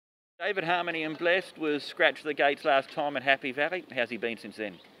David Harmony and Blessed was scratched the gates last time at Happy Valley. How's he been since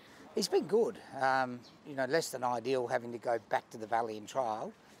then? He's been good. Less than ideal having to go back to the Valley in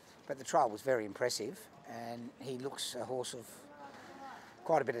trial, but the trial was very impressive and he looks a horse of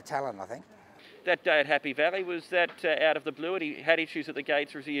quite a bit of talent, I think. That day at Happy Valley, was that out of the blue? He had issues at the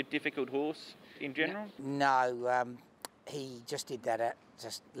gates, or is he a difficult horse in general? No, he just did that at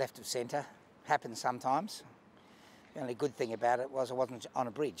just left of centre. Happens sometimes. The only good thing about it was I wasn't on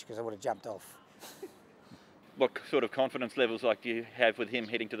a bridge because I would have jumped off. What sort of confidence levels do you have with him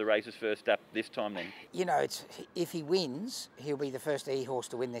heading to the races first up this time then? If he wins, he'll be the first E-horse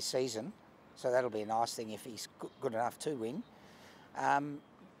to win this season. So that'll be a nice thing if he's good enough to win.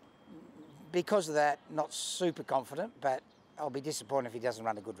 Because of that, not super confident, but I'll be disappointed if he doesn't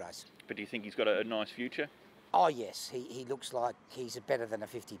run a good race. But do you think he's got a nice future? Oh yes, he looks like he's better than a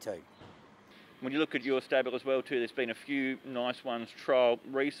 52. When you look at your stable as well too, there's been a few nice ones trialled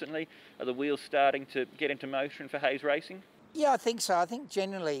recently. Are the wheels starting to get into motion for Hayes Racing? Yeah, I think so. I think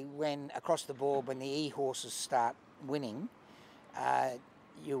generally when across the board, when the E-horses start winning,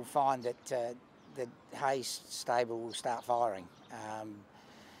 you'll find that the Hayes stable will start firing.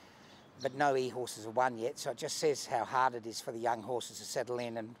 But no E-horses have won yet, so it just says how hard it is for the young horses to settle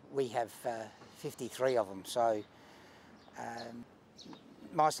in, and we have 53 of them, so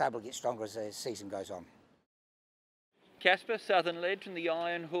my stable will get stronger as the season goes on. Caspar, Southern Legend, the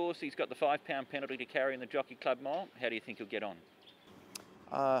Iron Horse, he's got the £5 penalty to carry in the Jockey Club Mile. How do you think he'll get on?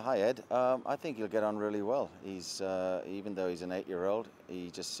 Hi Ed, I think he'll get on really well. He's even though he's an 8-year-old, he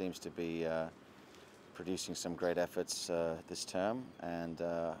just seems to be producing some great efforts this term, and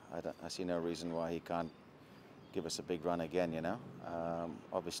I see no reason why he can't give us a big run again.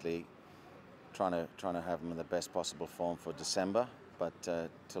 Obviously trying to have him in the best possible form for December, but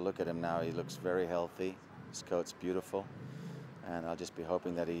to look at him now, he looks very healthy. His coat's beautiful, and I'll just be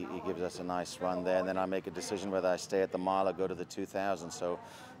hoping that he gives us a nice run there, and then I make a decision whether I stay at the mile or go to the 2000. So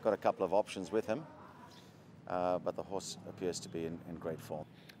got a couple of options with him, but the horse appears to be in great form.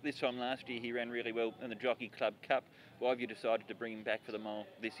 This time last year he ran really well in the Jockey Club Cup. Why have you decided to bring him back for the mile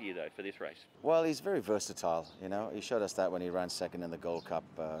this year though, for this race? Well, he's very versatile, he showed us that when he ran second in the Gold Cup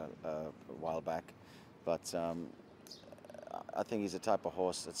a while back, but I think he's a type of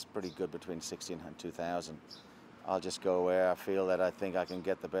horse that's pretty good between 16 and 2000. I'll just go where I feel that I think I can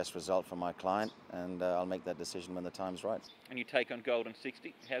get the best result for my client, and I'll make that decision when the time's right. And you take on Golden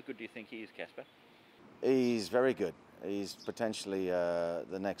 60. How good do you think he is, Caspar? He's very good. He's potentially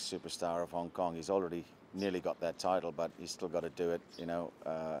the next superstar of Hong Kong. He's already nearly got that title, but he's still got to do it,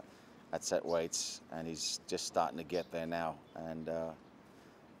 at set weights, and he's just starting to get there now. And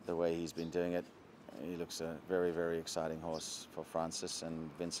the way he's been doing it, he looks a very, very exciting horse for Francis and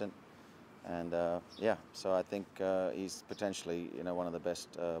Vincent. And so I think he's potentially, one of the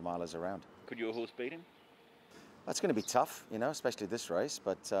best milers around. Could your horse beat him? That's going to be tough, especially this race,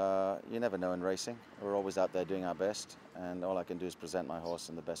 but you never know in racing. We're always out there doing our best, and all I can do is present my horse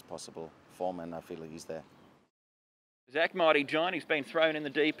in the best possible form, and I feel like he's there. Zach Mighty Giant, he's been thrown in the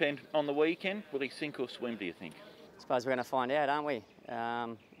deep end on the weekend. Will he sink or swim, do you think? I suppose we're going to find out, aren't we?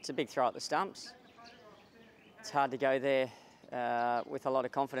 It's a big throw at the stumps. It's hard to go there with a lot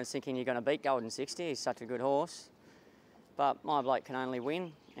of confidence thinking you're going to beat Golden 60. He's such a good horse. But my bloke can only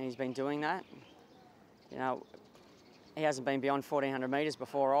win, and he's been doing that. He hasn't been beyond 1400 metres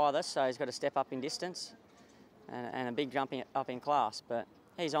before either, so he's got to step up in distance and a big jump up in class. But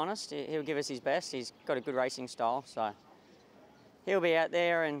he's honest, he'll give us his best. He's got a good racing style, so he'll be out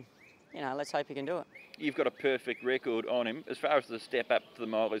there, and let's hope he can do it. You've got a perfect record on him. As far as the step up to the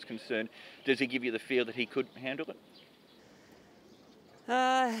mile is concerned, does he give you the feel that he could handle it?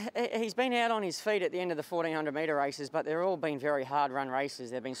 He's been out on his feet at the end of the 1400 metre races, but they've all been very hard run races.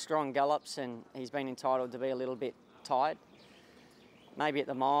 They've been strong gallops, and he's been entitled to be a little bit tired. Maybe at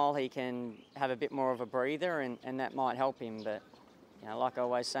the mile he can have a bit more of a breather, and that might help him. But like I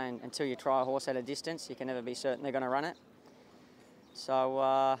always say, until you try a horse at a distance, you can never be certain they're going to run it. So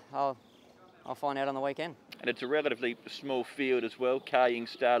I'll find out on the weekend. And it's a relatively small field as well. Carrying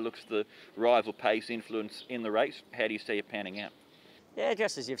Star looks the rival pace influence in the race. How do you see it panning out? Yeah,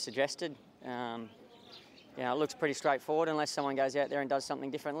 just as you've suggested. It looks pretty straightforward unless someone goes out there and does something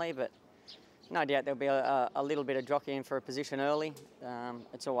differently, but no doubt there'll be a little bit of jockeying for a position early.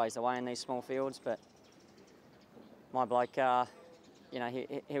 It's always the way in these small fields, but my bloke,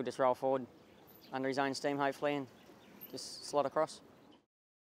 he'll just roll forward under his own steam, hopefully, and just slot across.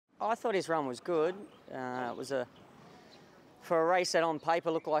 I thought his run was good. It was for a race that on paper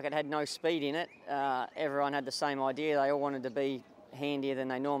looked like it had no speed in it. Everyone had the same idea. They all wanted to be handier than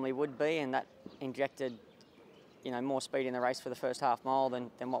they normally would be, and that injected more speed in the race for the first half mile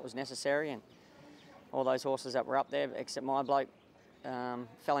than what was necessary, and all those horses that were up there, except my bloke,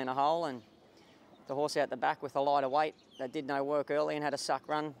 fell in a hole, and the horse out the back with a lighter weight that did no work early and had a suck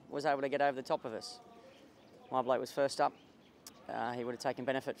run was able to get over the top of us. My bloke was first up. He would have taken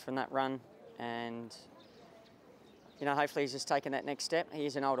benefit from that run, and hopefully he's just taken that next step. He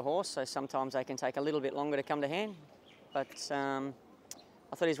is an older horse, so sometimes they can take a little bit longer to come to hand, but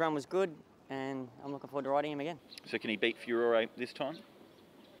I thought his run was good, and I'm looking forward to riding him again. So can he beat Furore this time?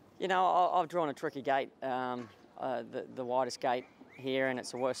 I've drawn a tricky gate, the widest gate here, and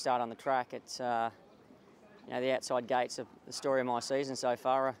it's the worst start on the track. It's the outside gates are the story of my season so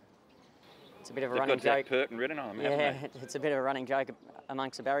far. It's a bit of a running joke. Purton ridden on them, yeah, it's a bit of a running joke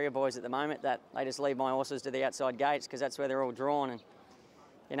amongst the barrier boys at the moment that they just leave my horses to the outside gates because that's where they're all drawn, and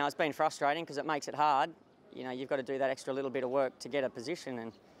it's been frustrating because it makes it hard. You've got to do that extra little bit of work to get a position,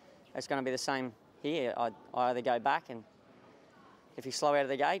 and it's going to be the same here. I either go back, and if he's slow out of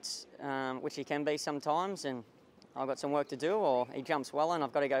the gates, which he can be sometimes, and I've got some work to do, or he jumps well and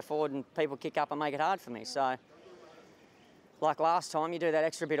I've got to go forward and people kick up and make it hard for me. So, like last time, you do that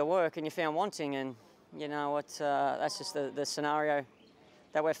extra bit of work and you're found wanting, and that's just the scenario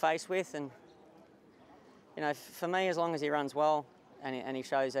that we're faced with. And for me, as long as he runs well and he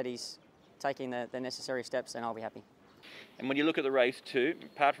shows that he's taking the necessary steps, then I'll be happy. And when you look at the race too,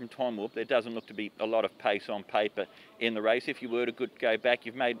 apart from time warp, there doesn't look to be a lot of pace on paper in the race. If you were to go back,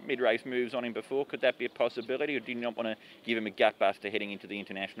 you've made mid-race moves on him before. Could that be a possibility, or do you not want to give him a gut buster heading into the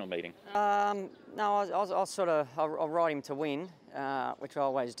international meeting? No, I'll ride him to win, which I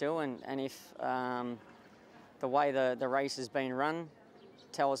always do. And if the way the race has been run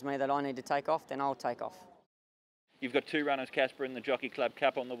tells me that I need to take off, then I'll take off. You've got two runners, Caspar, in the Jockey Club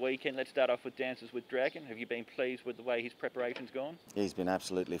Cup on the weekend. Let's start off with Dances with Dragon. Have you been pleased with the way his preparation's gone? He's been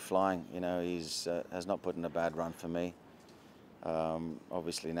absolutely flying. He's has not put in a bad run for me.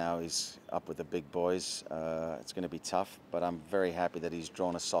 Obviously now he's up with the big boys. It's going to be tough, but I'm very happy that he's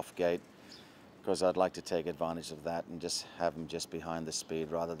drawn a soft gate, because I'd like to take advantage of that and just have him just behind the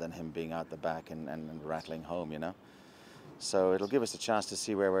speed rather than him being out the back and rattling home, So it'll give us a chance to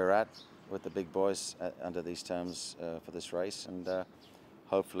see where we're at with the big boys under these terms for this race, and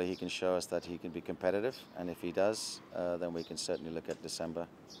hopefully he can show us that he can be competitive, and if he does, then we can certainly look at December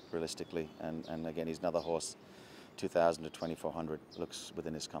realistically, and again, he's another horse, 2,000 to 2,400 looks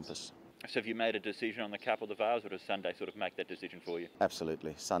within his compass. So have you made a decision on the Cup or the Vales, or does Sunday sort of make that decision for you?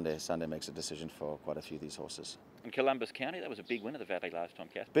 Absolutely. Sunday makes a decision for quite a few of these horses. In Columbus County, that was a big win of the Valley last time,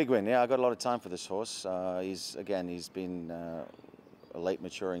 Caspar. Big win, yeah. I got a lot of time for this horse. He's been a late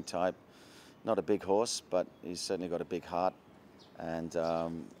maturing type. Not a big horse, but he's certainly got a big heart. And I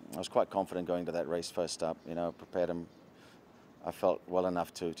was quite confident going to that race first up. Prepared him, I felt, well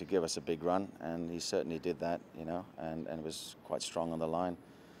enough to give us a big run, and he certainly did that, and was quite strong on the line.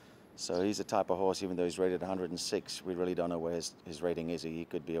 So he's the type of horse, even though he's rated 106, we really don't know where his rating is. He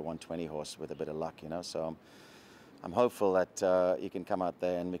could be a 120 horse with a bit of luck, So I'm hopeful that he can come out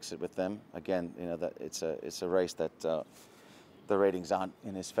there and mix it with them. Again, that it's a race that the ratings aren't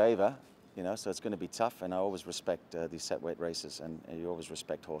in his favour, so it's going to be tough. And I always respect these set weight races, and you always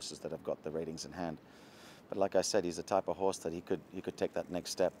respect horses that have got the ratings in hand. But like I said, he's the type of horse that he could take that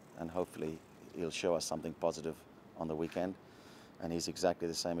next step, and hopefully he'll show us something positive on the weekend. And he's exactly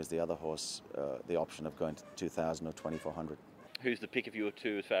the same as the other horse, the option of going to 2,000 or 2,400. Who's the pick of your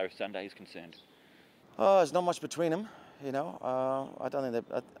two as far as Sunday is concerned? Oh, there's not much between them, I don't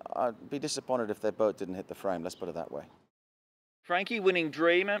think I'd be disappointed if their boat didn't hit the frame, let's put it that way. Frankie, winning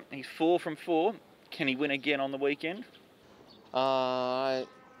Dreamer, he's 4 from 4. Can he win again on the weekend? I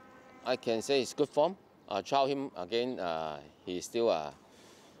can say it's good form. I trial him again, he still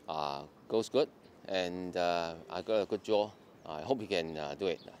goes good, and I got a good draw. I hope he can do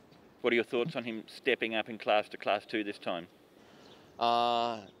it. What are your thoughts on him stepping up in class to Class 2 this time?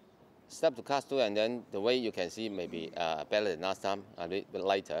 Step to Class 2, and then the way you can see maybe better than last time, a little bit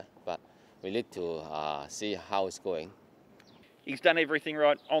lighter, but we need to see how it's going. He's done everything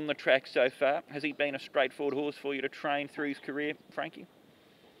right on the track so far. Has he been a straightforward horse for you to train through his career, Frankie?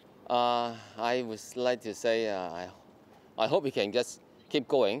 I would like to say I hope he can just keep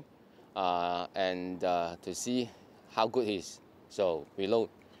going and to see how good he is. So we load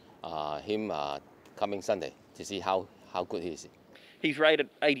him coming Sunday to see how good he is. He's rated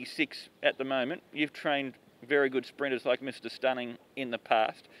 86 at the moment. You've trained very good sprinters like Mr. Stunning in the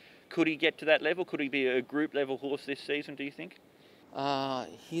past. Could he get to that level? Could he be a group level horse this season, do you think?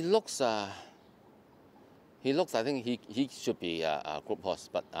 He looks, I think he should be a group horse,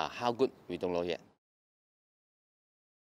 but how good, we don't know yet.